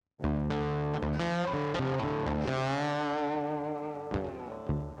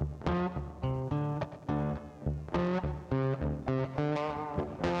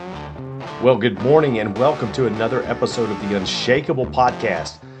Well, good morning and welcome to another episode of the Unshakable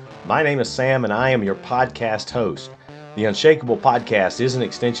Podcast. My name is Sam and I am your podcast host. The Unshakable Podcast is an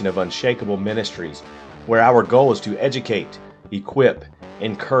extension of Unshakable Ministries, where our goal is to educate, equip,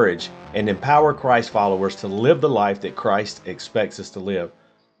 encourage, and empower Christ followers to live the life that Christ expects us to live.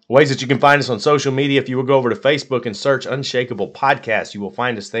 Ways that you can find us on social media: if you will go over to Facebook and search Unshakable Podcast, you will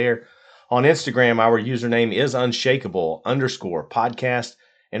find us there. On Instagram, our username is unshakable_podcast.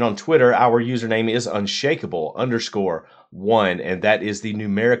 And on Twitter, our username is unshakable_1, and that is the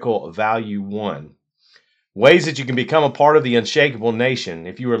numerical value 1. Ways that you can become a part of the Unshakable Nation.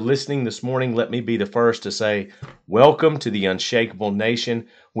 If you are listening this morning, let me be the first to say, welcome to the Unshakable Nation.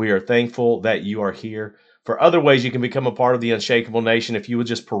 We are thankful that you are here. For other ways you can become a part of the Unshakable Nation, if you would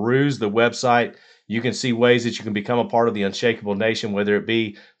just peruse the website, you can see ways that you can become a part of the Unshakable Nation, whether it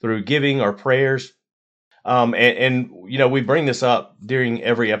be through giving or prayers. You know, we bring this up during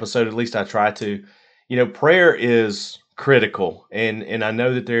every episode, at least I try to. You know, prayer is critical, and I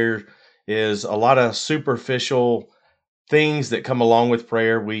know that there is a lot of superficial things that come along with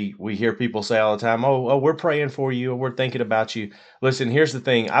prayer. We hear people say all the time, oh, we're praying for you, or we're thinking about you. Listen, here's the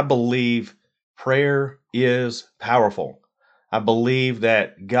thing. I believe prayer is powerful. I believe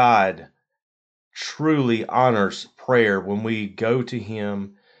that God truly honors prayer when we go to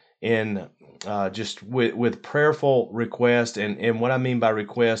Him in just with prayerful request. And what I mean by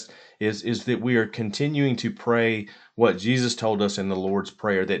request is that we are continuing to pray what Jesus told us in the Lord's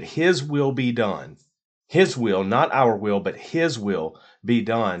Prayer, that His will be done. His will, not our will, but His will be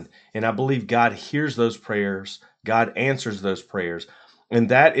done. And I believe God hears those prayers. God answers those prayers. And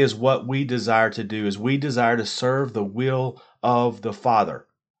that is what we desire to do, is we desire to serve the will of the Father.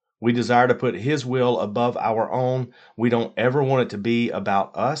 We desire to put His will above our own. We don't ever want it to be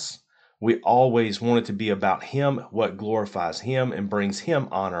about us. We always want it to be about Him, what glorifies Him and brings Him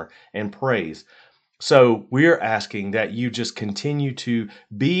honor and praise. So we're asking that you just continue to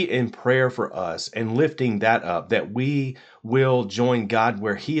be in prayer for us and lifting that up, that we will join God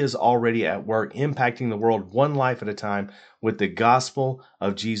where He is already at work, impacting the world one life at a time with the gospel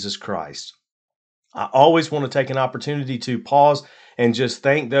of Jesus Christ. I always want to take an opportunity to pause and just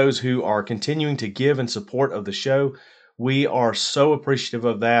thank those who are continuing to give in support of the show. We are so appreciative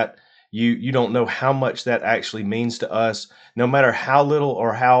of that. You don't know how much that actually means to us. No matter how little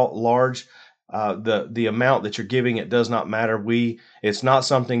or how large the amount that you're giving, it does not matter. It's not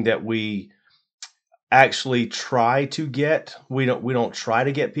something that we actually try to get. We don't try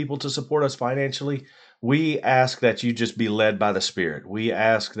to get people to support us financially. We ask that you just be led by the Spirit. We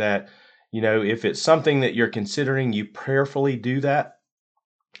ask that, you know, if it's something that you're considering, you prayerfully do that,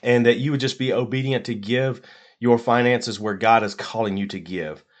 and that you would just be obedient to give your finances where God is calling you to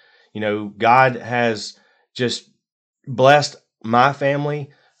give. You know, God has just blessed my family.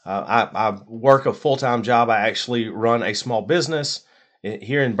 I work a full-time job. I actually run a small business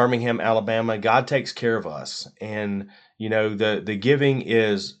here in Birmingham, Alabama. God takes care of us. And, you know, the giving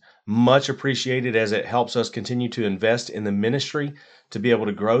is much appreciated as it helps us continue to invest in the ministry, to be able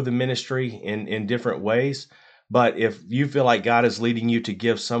to grow the ministry in different ways. But if you feel like God is leading you to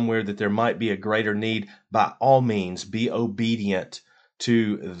give somewhere that there might be a greater need, by all means, be obedient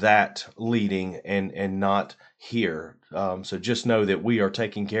to that leading and not here. So just know that we are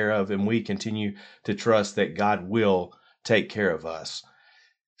taken care of, and we continue to trust that God will take care of us.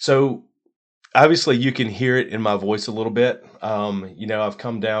 So obviously you can hear it in my voice a little bit. You know, I've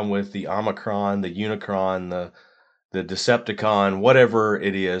come down with the Omicron, the Unicron, the Decepticon, whatever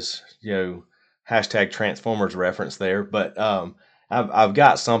it is, you know, hashtag Transformers reference there. But I've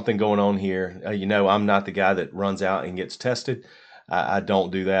got something going on here. You know, I'm not the guy that runs out and gets tested. I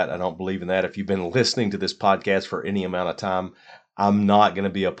don't do that. I don't believe in that. If you've been listening to this podcast for any amount of time, I'm not going to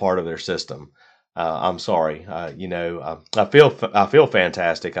be a part of their system. I'm sorry. You know, I feel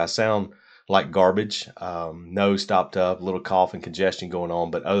fantastic. I sound like garbage. Nose stopped up, a little cough and congestion going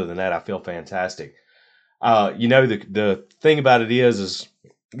on. But other than that, I feel fantastic. You know, the thing about it is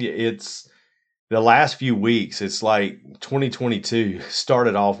it's the last few weeks. It's like 2022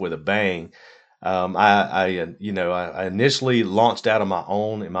 started off with a bang. I initially launched out on my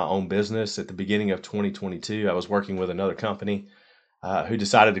own in my own business at the beginning of 2022. I was working with another company who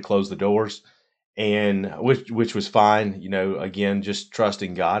decided to close the doors, and which was fine. You know, again, just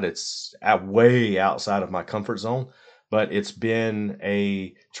trusting God. It's way outside of my comfort zone, but it's been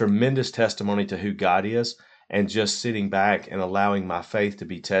a tremendous testimony to who God is, and just sitting back and allowing my faith to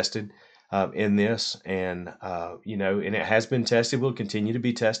be tested in this. And you know, and it has been tested. Will continue to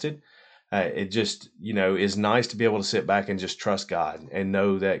be tested. It just, you know, is nice to be able to sit back and just trust God and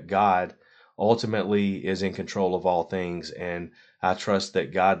know that God ultimately is in control of all things. And I trust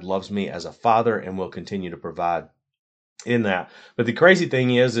that God loves me as a father and will continue to provide in that. But the crazy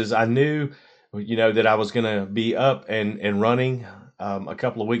thing is I knew, that I was going to be up and running. A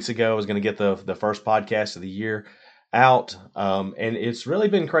couple of weeks ago, I was going to get the first podcast of the year out. And it's really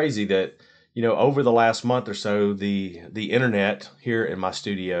been crazy that, over the last month or so, the internet here in my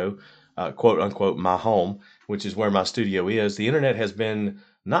studio, quote unquote, my home, which is where my studio is, the internet has been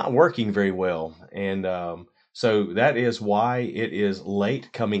not working very well. And so that is why it is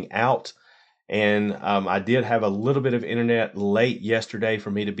late coming out. And I did have a little bit of internet late yesterday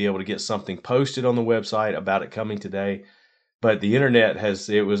for me to be able to get something posted on the website about it coming today. But the internet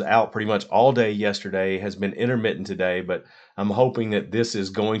it was out pretty much all day yesterday, has been intermittent today, but I'm hoping that this is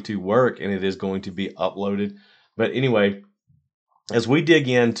going to work and it is going to be uploaded. But anyway, as we dig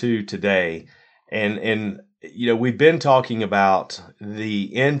into today, and we've been talking about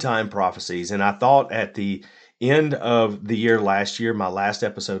the end time prophecies, and I thought at the end of the year last year, my last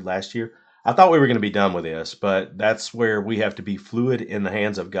episode last year, I thought we were going to be done with this, but that's where we have to be fluid in the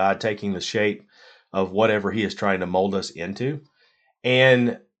hands of God, taking the shape of whatever He is trying to mold us into.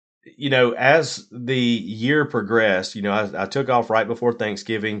 And, as the year progressed, I took off right before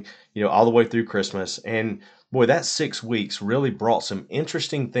Thanksgiving, all the way through Christmas. And boy, that 6 weeks really brought some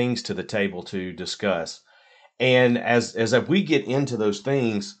interesting things to the table to discuss. And as we get into those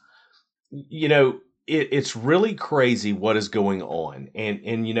things, it's really crazy what is going on.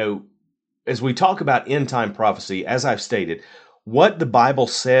 And as we talk about end time prophecy, as I've stated, what the Bible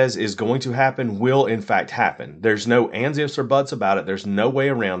says is going to happen will in fact happen. There's no ands, ifs, or buts about it. There's no way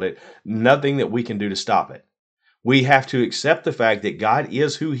around it. Nothing that we can do to stop it. We have to accept the fact that God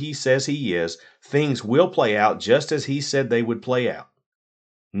is who He says He is. Things will play out just as He said they would play out.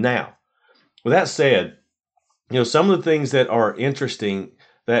 Now, with that said, some of the things that are interesting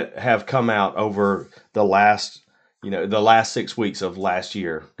that have come out over the last 6 weeks of last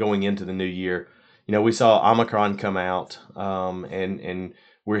year going into the new year, we saw Omicron come out, and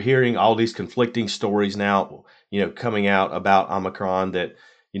we're hearing all these conflicting stories now, coming out about Omicron that,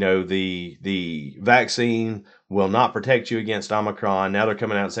 the vaccine will not protect you against Omicron. Now they're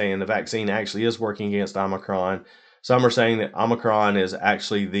coming out saying the vaccine actually is working against Omicron. Some are saying that Omicron is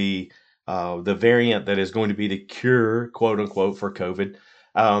actually the variant that is going to be the cure, quote unquote, for COVID.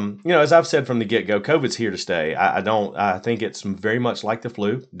 As I've said from the get-go, COVID's here to stay. I think it's very much like the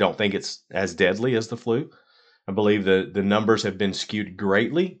flu. Don't think it's as deadly as the flu. I believe the numbers have been skewed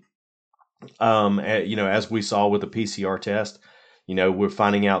greatly. As we saw with the PCR test, we're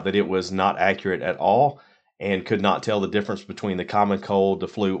finding out that it was not accurate at all and could not tell the difference between the common cold, the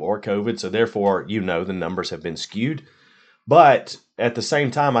flu, or COVID. So therefore, the numbers have been skewed. But at the same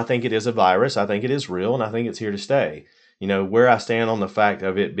time, I think it is a virus. I think it is real, and I think it's here to stay. Where I stand on the fact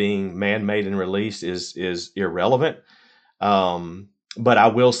of it being man-made and released is irrelevant. But I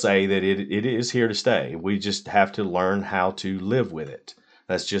will say that it is here to stay. We just have to learn how to live with it.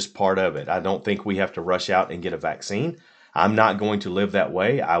 That's just part of it. I don't think we have to rush out and get a vaccine. I'm not going to live that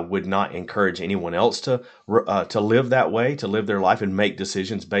way. I would not encourage anyone else to live that way, to live their life and make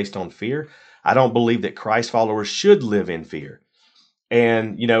decisions based on fear. I don't believe that Christ followers should live in fear.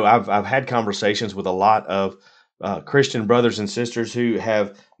 And, I've had conversations with a lot of Christian brothers and sisters who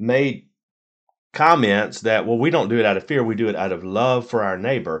have made comments that, well, we don't do it out of fear. We do it out of love for our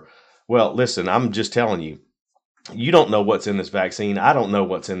neighbor. Well, listen, I'm just telling you, you don't know what's in this vaccine. I don't know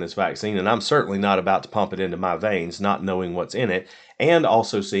what's in this vaccine. And I'm certainly not about to pump it into my veins, not knowing what's in it, and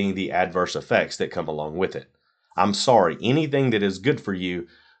also seeing the adverse effects that come along with it. I'm sorry. Anything that is good for you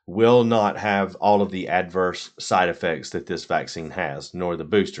will not have all of the adverse side effects that this vaccine has, nor the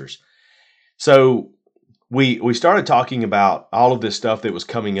boosters. So we started talking about all of this stuff that was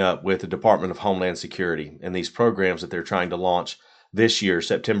coming up with the Department of Homeland Security and these programs that they're trying to launch this year,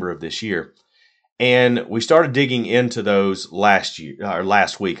 September of this year. And we started digging into those last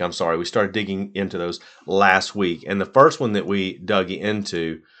week. I'm sorry. We started digging into those last week. And the first one that we dug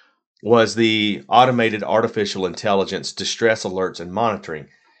into was the automated artificial intelligence distress alerts and monitoring.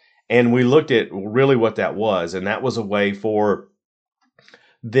 And we looked at really what that was. And that was a way for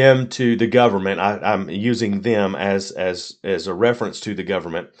them to the government. I'm using them as a reference to the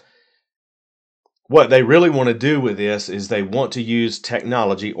government. What they really want to do with this is they want to use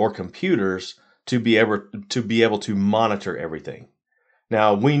technology or computers to be able to monitor everything.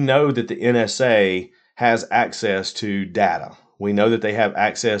 Now, we know that the NSA has access to data. We know that they have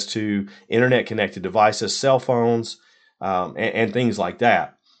access to internet connected devices, cell phones, and things like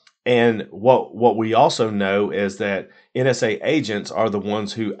that. And what we also know is that NSA agents are the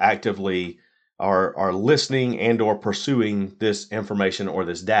ones who actively are listening and or pursuing this information or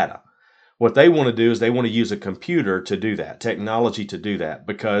this data. What they want to do is they want to use a computer to do that, technology to do that,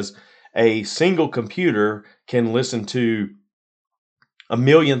 because a single computer can listen to a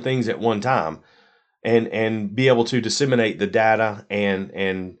million things at one time and be able to disseminate the data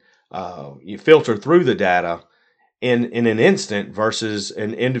and you filter through the data in an instant versus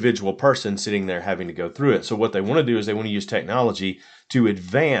an individual person sitting there having to go through it. So what they want to do is they want to use technology to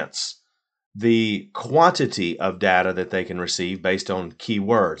advance the quantity of data that they can receive based on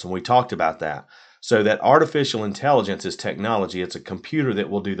keywords. And we talked about that. So that artificial intelligence is technology. It's a computer that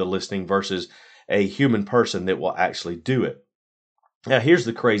will do the listening versus a human person that will actually do it. Now, here's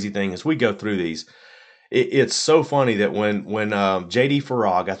the crazy thing as we go through these. It's so funny that when J.D.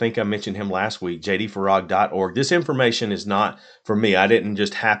 Farag, I think I mentioned him last week, jdfarag.org, this information is not for me. I didn't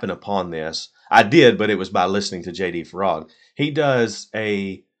just happen upon this. I did, but it was by listening to J.D. Farag. He does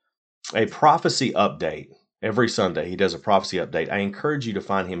a prophecy update every Sunday. He does a prophecy update. I encourage you to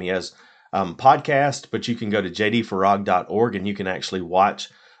find him. He has podcast, but you can go to jdfarag.org and you can actually watch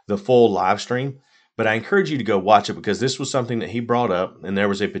the full live stream. But I encourage you to go watch it because this was something that he brought up, and there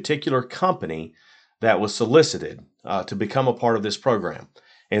was a particular company that was solicited to become a part of this program.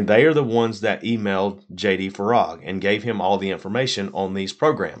 And they are the ones that emailed J.D. Farag and gave him all the information on these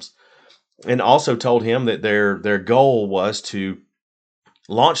programs. And also told him that their goal was to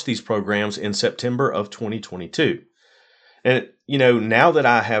launch these programs in September of 2022. And, now that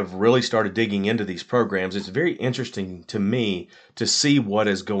I have really started digging into these programs, it's very interesting to me to see what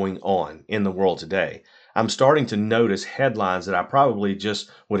is going on in the world today. I'm starting to notice headlines that I probably just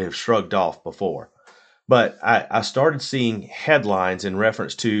would have shrugged off before. But I started seeing headlines in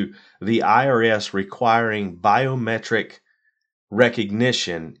reference to the IRS requiring biometric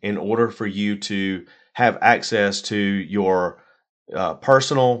recognition in order for you to have access to your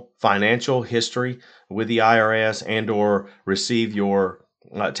personal financial history with the IRS and or receive your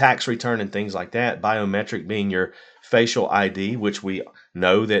tax return and things like that. Biometric being your facial ID, which we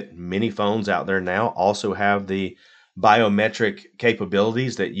know that many phones out there now also have the biometric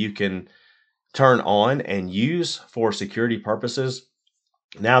capabilities that you can turn on and use for security purposes.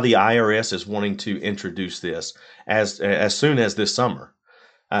 Now the IRS is wanting to introduce this as soon as this summer.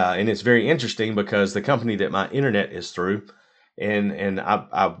 And it's very interesting because the company that my internet is through, and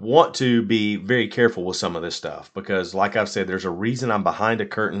I want to be very careful with some of this stuff because, like I've said, there's a reason I'm behind a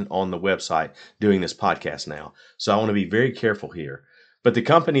curtain on the website doing this podcast now. So I want to be very careful here. But the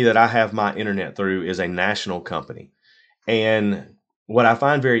company that I have my internet through is a national company. And what I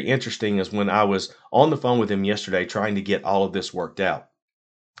find very interesting is when I was on the phone with them yesterday trying to get all of this worked out,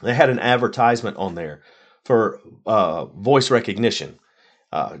 they had an advertisement on there for voice recognition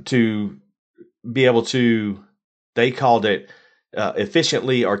to be able to, they called it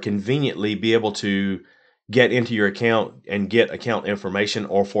efficiently or conveniently be able to get into your account and get account information,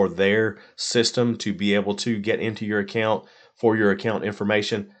 or for their system to be able to get into your account for your account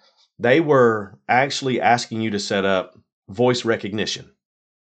information. They were actually asking you to set up voice recognition.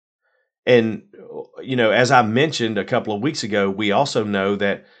 And, as I mentioned a couple of weeks ago, we also know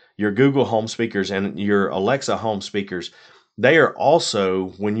that your Google Home speakers and your Alexa home speakers, they are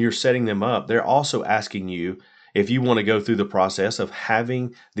also, when you're setting them up, they're also asking you if you want to go through the process of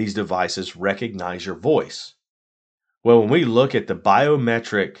having these devices recognize your voice. Well, when we look at the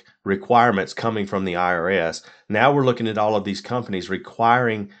biometric requirements coming from the IRS, now we're looking at all of these companies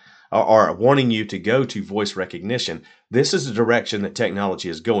requiring or wanting you to go to voice recognition. This is the direction that technology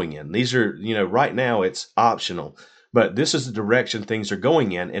is going in. These are, right now it's optional, but this is the direction things are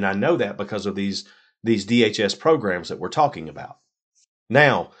going in. And I know that because of these DHS programs that we're talking about.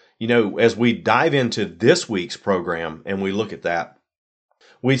 Now, as we dive into this week's program and we look at that,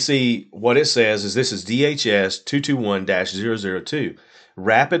 we see what it says is this is DHS 221-002,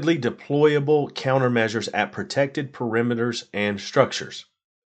 rapidly deployable countermeasures at protected perimeters and structures.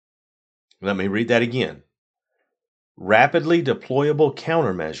 Let me read that again. Rapidly deployable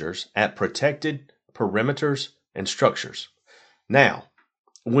countermeasures at protected perimeters and structures. Now,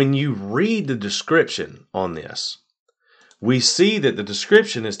 when you read the description on this, we see that the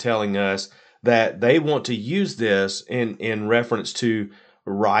description is telling us that they want to use this in reference to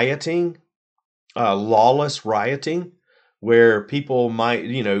rioting, lawless rioting, where people might,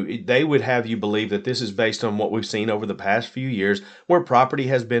 they would have you believe that this is based on what we've seen over the past few years where property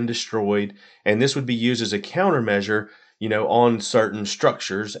has been destroyed, and this would be used as a countermeasure, on certain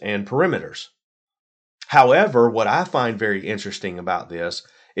structures and perimeters. However, what I find very interesting about this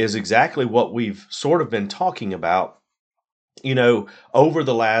is exactly what we've sort of been talking about, over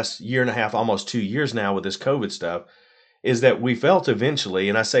the last year and a half, almost 2 years now with this COVID stuff, is that we felt eventually,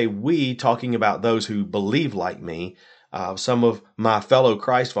 and I say we, talking about those who believe like me, some of my fellow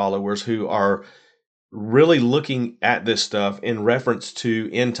Christ followers who are really looking at this stuff in reference to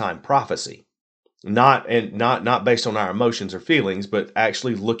end time prophecy, not based on our emotions or feelings, but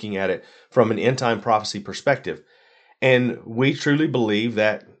actually looking at it from an end time prophecy perspective. And we truly believe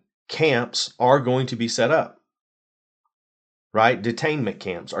that camps are going to be set up. Right? Detainment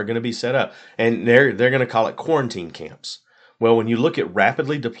camps are going to be set up, and they're going to call it quarantine camps. Well, when you look at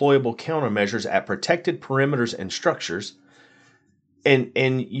rapidly deployable countermeasures at protected perimeters and structures, and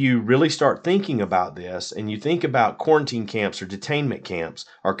you really start thinking about this, and you think about quarantine camps or detainment camps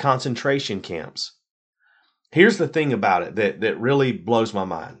or concentration camps, here's the thing about it that really blows my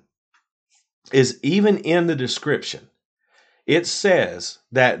mind, is even in the description, it says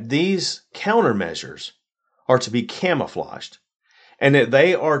that these countermeasures are to be camouflaged, and that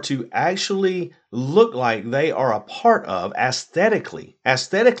they are to actually look like they are a part of, aesthetically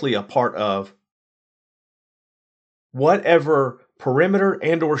a part of whatever perimeter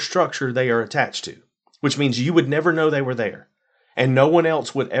and or structure they are attached to, which means you would never know they were there, and no one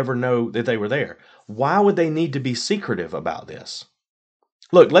else would ever know that they were there. Why would they need to be secretive about this?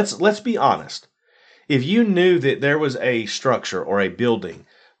 Look, let's be honest. If you knew that there was a structure or a building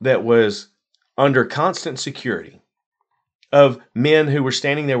that was under constant security of men who were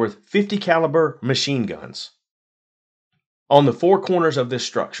standing there with 50 caliber machine guns on the four corners of this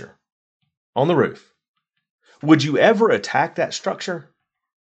structure, on the roof, would you ever attack that structure?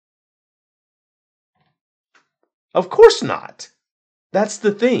 Of course not. That's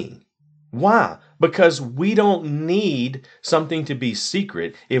the thing. Why? Because we don't need something to be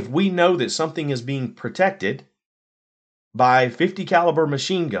secret. If we know that something is being protected by 50 caliber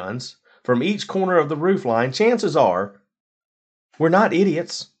machine guns from each corner of the roof line, chances are we're not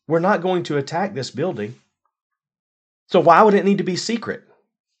idiots. We're not going to attack this building. So why would it need to be secret?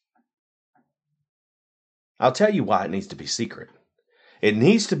 I'll tell you why it needs to be secret. It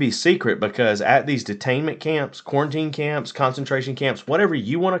needs to be secret because at these detainment camps, quarantine camps, concentration camps, whatever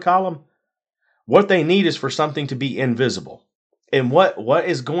you want to call them, what they need is for something to be invisible. And what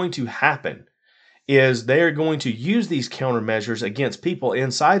is going to happen is they are going to use these countermeasures against people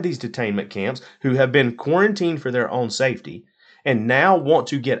inside these detainment camps who have been quarantined for their own safety and now want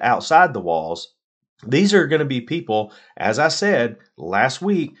to get outside the walls. These are going to be people, as I said last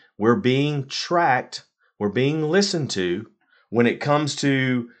week, we're being tracked, we're being listened to when it comes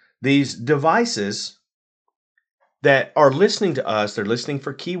to these devices that are listening to us. They're listening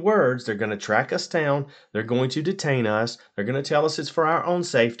for keywords. They're going to track us down. They're going to detain us. They're going to tell us it's for our own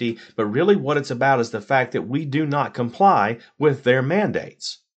safety. But really what it's about is the fact that we do not comply with their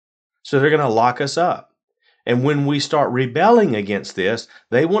mandates. So they're going to lock us up. And when we start rebelling against this,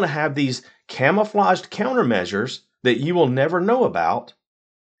 they want to have these camouflaged countermeasures that you will never know about,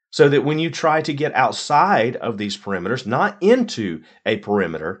 so that when you try to get outside of these perimeters, not into a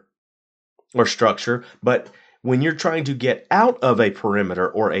perimeter or structure, but when you're trying to get out of a perimeter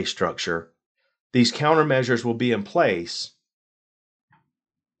or a structure, these countermeasures will be in place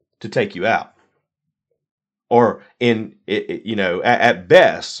to take you out. Or at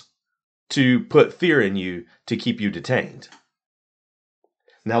best, to put fear in you to keep you detained.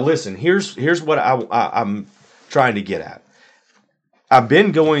 Now listen, here's what I'm trying to get at. I've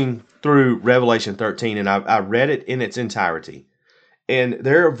been going through Revelation 13 and I read it in its entirety. And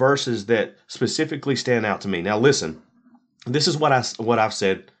there are verses that specifically stand out to me. Now listen, this is what I've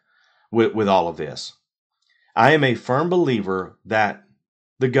said with all of this. I am a firm believer that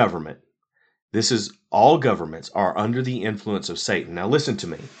the government, this is all governments, are under the influence of Satan. Now listen to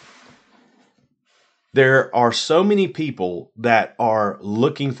me. There are so many people that are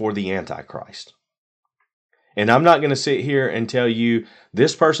looking for the Antichrist. And I'm not going to sit here and tell you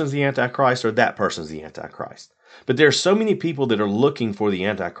this person's the Antichrist or that person's the Antichrist. But there are so many people that are looking for the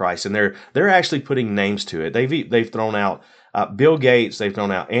Antichrist, and they're actually putting names to it. They've thrown out Bill Gates. They've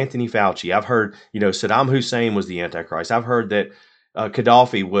thrown out Anthony Fauci. I've heard Saddam Hussein was the Antichrist. I've heard that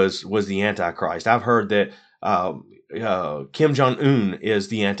Gaddafi was the Antichrist. I've heard that Kim Jong-un is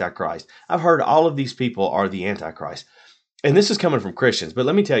the Antichrist. I've heard all of these people are the Antichrist. And this is coming from Christians. But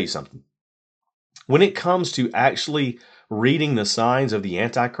let me tell you something. When it comes to actually reading the signs of the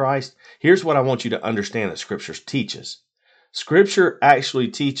Antichrist, here's what I want you to understand that Scripture teaches. Scripture actually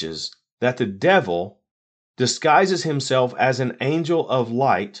teaches that the devil disguises himself as an angel of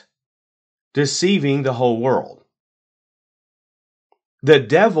light, deceiving the whole world. The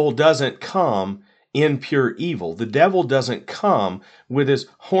devil doesn't come in pure evil. The devil doesn't come with his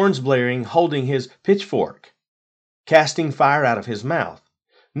horns blaring, holding his pitchfork, casting fire out of his mouth.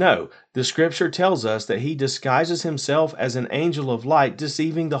 No, the Scripture tells us that he disguises himself as an angel of light,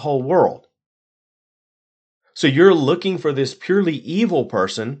 deceiving the whole world. So you're looking for this purely evil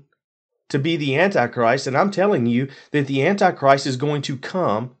person to be the Antichrist, and I'm telling you that the Antichrist is going to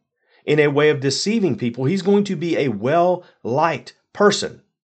come in a way of deceiving people. He's going to be a well-liked person.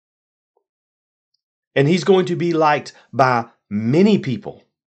 And he's going to be liked by many people.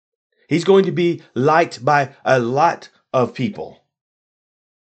 He's going to be liked by a lot of people.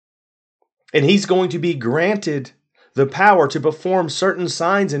 And he's going to be granted the power to perform certain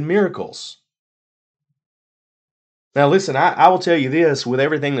signs and miracles. Now, listen, I will tell you this, with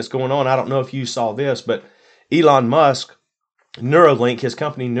everything that's going on, I don't know if you saw this, but Elon Musk, Neuralink, his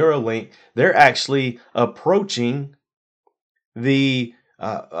company Neuralink, they're actually approaching the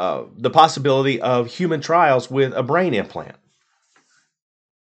possibility of human trials with a brain implant.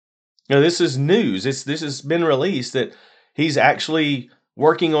 Now, this is news. This has been released that he's actually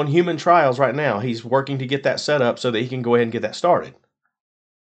working on human trials right now. He's working to get that set up so that he can go ahead and get that started.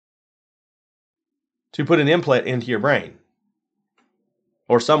 To put an implant into your brain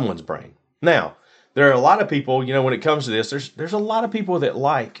or someone's brain. Now, there are a lot of people, when it comes to this, there's a lot of people that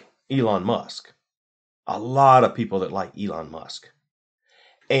like Elon Musk. A lot of people that like Elon Musk.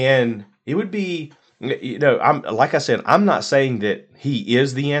 And it would be, like I said, I'm not saying that he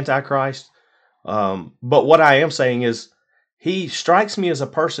is the Antichrist. But what I am saying is he strikes me as a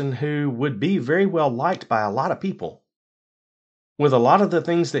person who would be very well liked by a lot of people, with a lot of the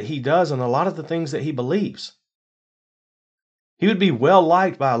things that he does and a lot of the things that he believes. He would be well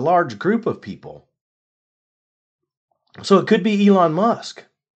liked by a large group of people. So it could be Elon Musk.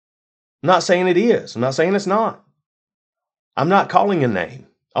 I'm not saying it is. I'm not saying it's not. I'm not calling a name.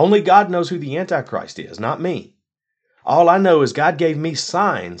 Only God knows who the Antichrist is, not me. All I know is God gave me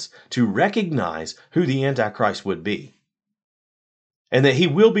signs to recognize who the Antichrist would be, and that he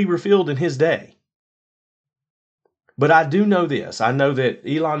will be revealed in his day. But I do know this. I know that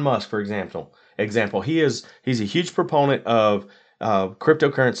Elon Musk, for example, he's a huge proponent of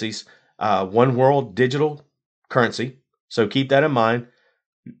cryptocurrencies, one world digital currency. So keep that in mind.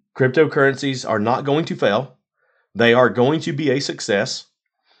 Cryptocurrencies are not going to fail. They are going to be a success.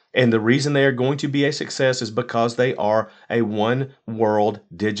 And the reason they are going to be a success is because they are a one world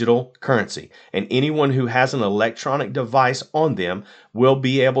digital currency. And anyone who has an electronic device on them will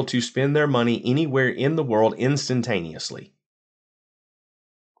be able to spend their money anywhere in the world instantaneously.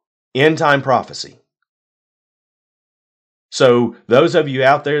 End time prophecy. So those of you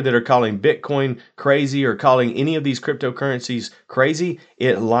out there that are calling Bitcoin crazy or calling any of these cryptocurrencies crazy,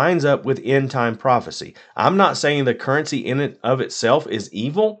 it lines up with end time prophecy. I'm not saying the currency in and of itself is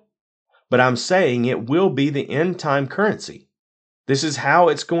evil, but I'm saying it will be the end time currency. This is how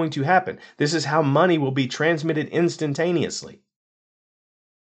it's going to happen. This is how money will be transmitted instantaneously.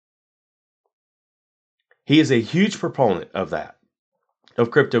 He is a huge proponent of that,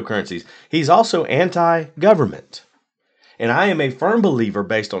 of cryptocurrencies. He's also anti-government. And I am a firm believer,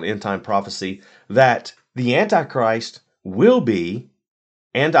 based on end time prophecy, that the Antichrist will be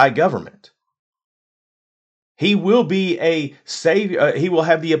anti-government. He will be a savior. He will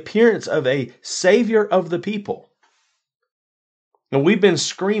have the appearance of a savior of the people. And we've been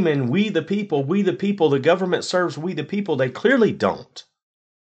screaming, we the people, the government serves we the people. They clearly don't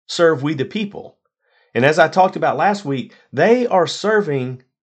serve we the people. And as I talked about last week, they are serving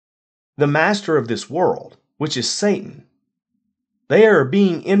the master of this world, which is Satan. They are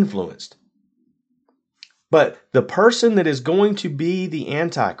being influenced. But the person that is going to be the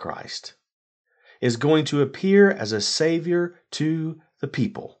Antichrist is going to appear as a savior to the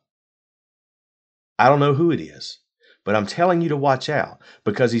people. I don't know who it is, but I'm telling you to watch out,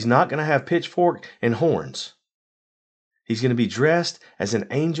 because he's not going to have pitchfork and horns. He's going to be dressed as an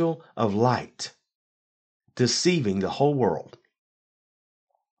angel of light, deceiving the whole world.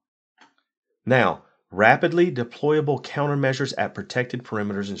 Now, rapidly deployable countermeasures at protected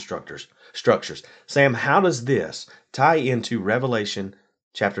perimeters and structures. Sam, how does this tie into Revelation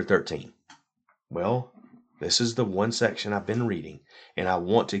chapter 13? Well, this is the one section I've been reading, and I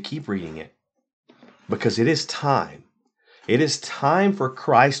want to keep reading it because it is time. It is time for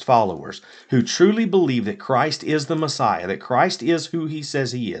Christ followers who truly believe that Christ is the Messiah, that Christ is who he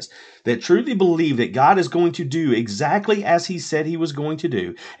says he is, that truly believe that God is going to do exactly as he said he was going to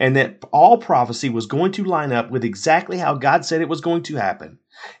do, and that all prophecy was going to line up with exactly how God said it was going to happen.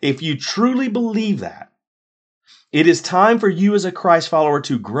 If you truly believe that, it is time for you as a Christ follower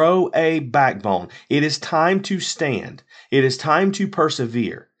to grow a backbone. It is time to stand. It is time to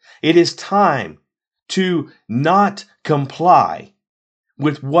persevere. It is time to not comply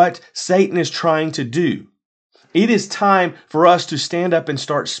with what Satan is trying to do. It is time for us to stand up and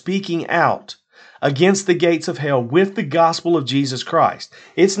start speaking out against the gates of hell with the gospel of Jesus Christ.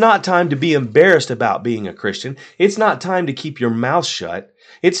 It's not time to be embarrassed about being a Christian. It's not time to keep your mouth shut.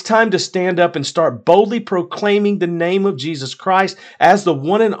 It's time to stand up and start boldly proclaiming the name of Jesus Christ as the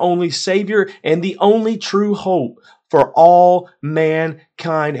one and only Savior and the only true hope for all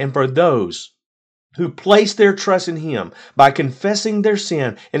mankind and for those who place their trust in Him by confessing their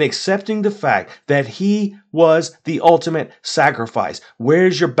sin and accepting the fact that He was the ultimate sacrifice.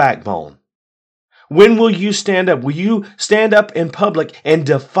 Where's your backbone? When will you stand up? Will you stand up in public and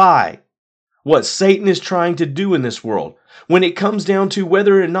defy what Satan is trying to do in this world? When it comes down to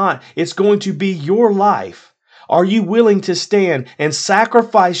whether or not it's going to be your life, are you willing to stand and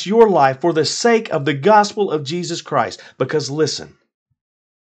sacrifice your life for the sake of the gospel of Jesus Christ? Because listen,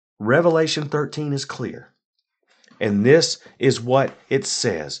 Revelation 13 is clear. And this is what it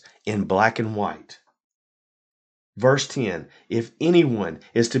says in black and white. Verse 10, if anyone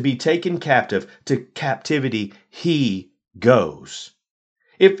is to be taken captive, to captivity he goes.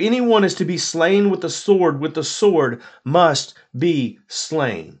 If anyone is to be slain with the sword must be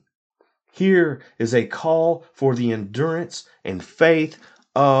slain. Here is a call for the endurance and faith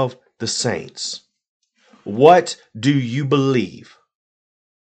of the saints. What do you believe?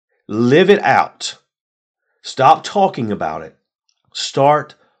 Live it out. Stop talking about it.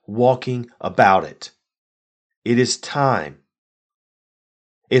 Start walking about it. It is time.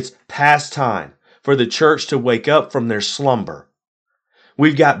 It's past time for the church to wake up from their slumber.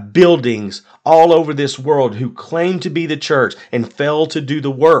 We've got buildings all over this world who claim to be the church and fail to do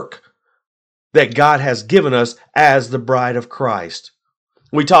the work that God has given us as the bride of Christ.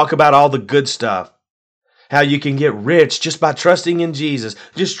 We talk about all the good stuff. How you can get rich just by trusting in Jesus.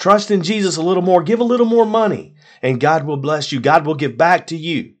 Just trust in Jesus a little more. Give a little more money and God will bless you. God will give back to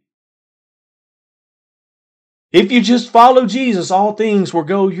you. If you just follow Jesus, all things will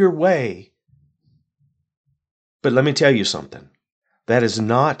go your way. But let me tell you something. That is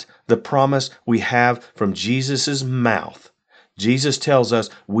not the promise we have from Jesus' mouth. Jesus tells us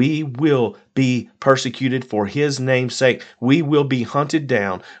we will be persecuted for His name's sake. We will be hunted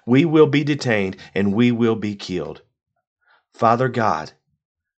down. We will be detained and we will be killed. Father God,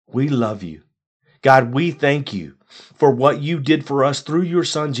 we love you. God, we thank you for what you did for us through your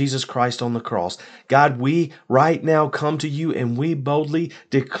Son, Jesus Christ, on the cross. God, we right now come to you and we boldly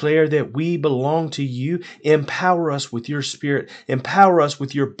declare that we belong to you. Empower us with your Spirit. Empower us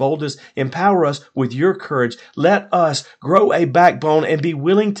with your boldness. Empower us with your courage. Let us grow a backbone and be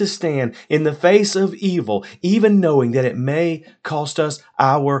willing to stand in the face of evil, even knowing that it may cost us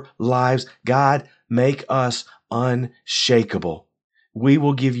our lives. God, make us unshakable. We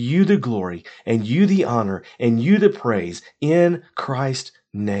will give you the glory and you the honor and you the praise in Christ's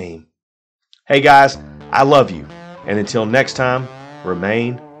name. Hey guys, I love you. And until next time,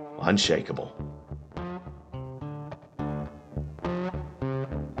 remain unshakable.